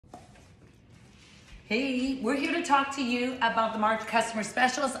Hey, we're here to talk to you about the March customer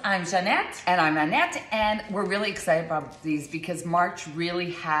specials. I'm Jeanette. And I'm Annette, and we're really excited about these because March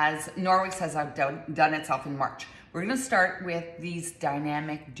really Norwex has outdone itself in March. We're gonna start with these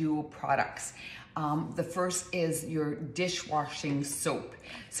dynamic duo products. The first is your dishwashing soap.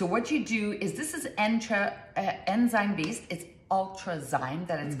 So what you do is, this is enzyme based, it's ultrazyme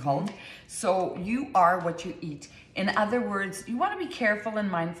that it's called. So you are what you eat. In other words, you want to be careful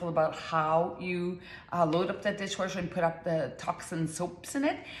and mindful about how you load up that dishwasher and put up the toxin soaps in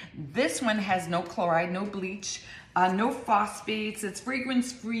it. This one has no chloride, no bleach, no phosphates, it's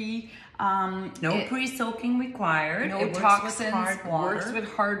fragrance free. No pre-soaking required. No it toxins, works with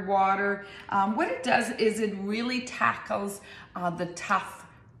hard water. What it does is it really tackles the tough,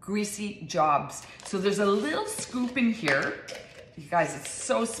 greasy jobs. So there's a little scoop in here. You guys, it's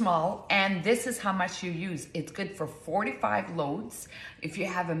so small, and this is how much you use. It's good for 45 loads. If you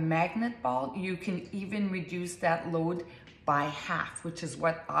have a magnet ball, you can even reduce that load by half, which is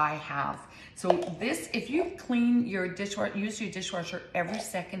what I have. So this, if you clean your dishwasher, use your dishwasher every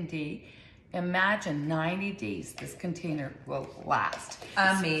second day, imagine 90 days this container will last.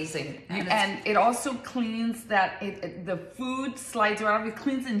 Amazing. And it also cleans the food slides around, it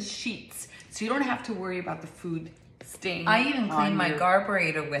cleans in sheets. So you don't have to worry about the food staying. I even cleaned my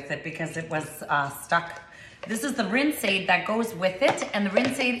carburetor with it because it was stuck. This is the rinse aid that goes with it, and the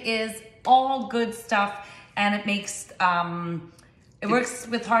rinse aid is all good stuff, and it makes it works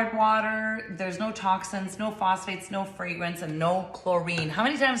with hard water. There's no toxins, no phosphates, no fragrance, and no chlorine. How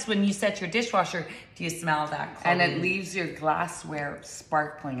many times when you set your dishwasher do you smell that chlorine? And it leaves your glassware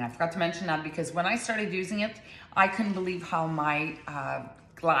sparkling. I forgot to mention that because when I started using it, I couldn't believe how my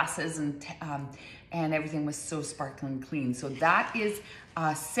glasses and everything was so sparkling clean. So that is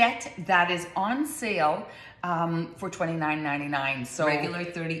a set that is on sale for $29.99. So regular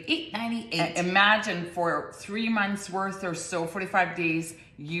 $38.98. Imagine for 3 months worth or so, 45 days,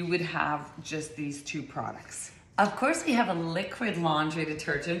 you would have just these two products. Of course, we have a liquid laundry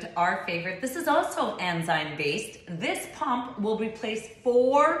detergent, our favorite. This is also enzyme based. This pump will replace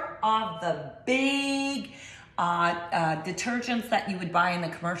 4 of the big detergents that you would buy in the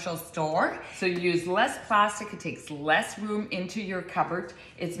commercial store. So you use less plastic, it takes less room into your cupboard.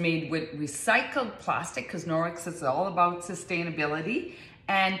 It's made with recycled plastic because Norwex is all about sustainability,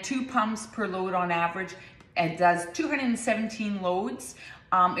 and 2 pumps per load on average. It does 217 loads.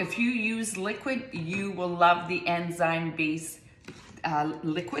 If you use liquid, you will love the enzyme based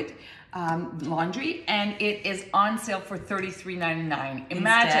liquid laundry, and it is on sale for $33.99.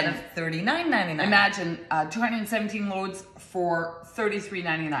 Instead of $39.99. Imagine 217 loads for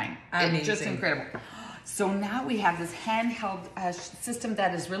 $33.99. It's just incredible. So now we have this handheld system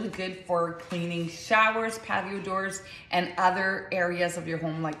that is really good for cleaning showers, patio doors, and other areas of your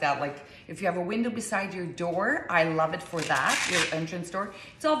home like that. Like if you have a window beside your door, I love it for that, your entrance door.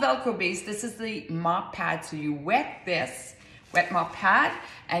 It's all Velcro based. This is the mop pad. So you wet mop pad,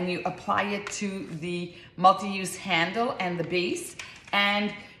 and you apply it to the multi-use handle and the base,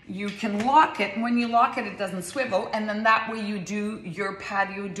 and you can lock it. When you lock it, it doesn't swivel, and then that way you do your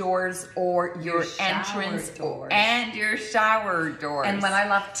patio doors or your entrance doors and your shower doors. And what I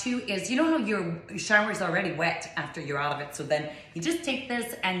love too is, you know how your shower is already wet after you're out of it, so then you just take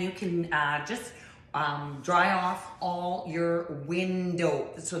this and you can just dry off all your window.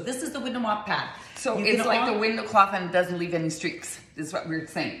 So this is the window mop pad. So it's like the window cloth, and it doesn't leave any streaks, is what we're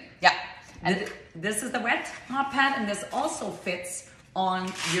saying. Yeah. And this is the wet mop pad, and this also fits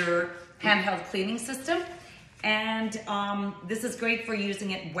on your handheld cleaning system. And this is great for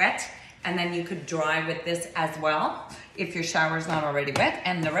using it wet, and then you could dry with this as well if your shower is not already wet.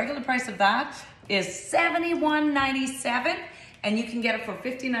 And the regular price of that is $71.97, and you can get it for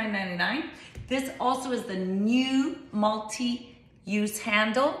 $59.99. This also is the new multi-use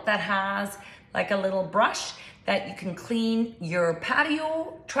handle that has like a little brush that you can clean your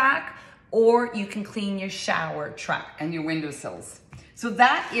patio track, or you can clean your shower track. And your windowsills. So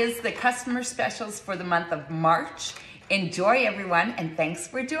that is the customer specials for the month of March. Enjoy, everyone, and thanks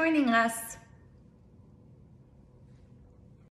for joining us.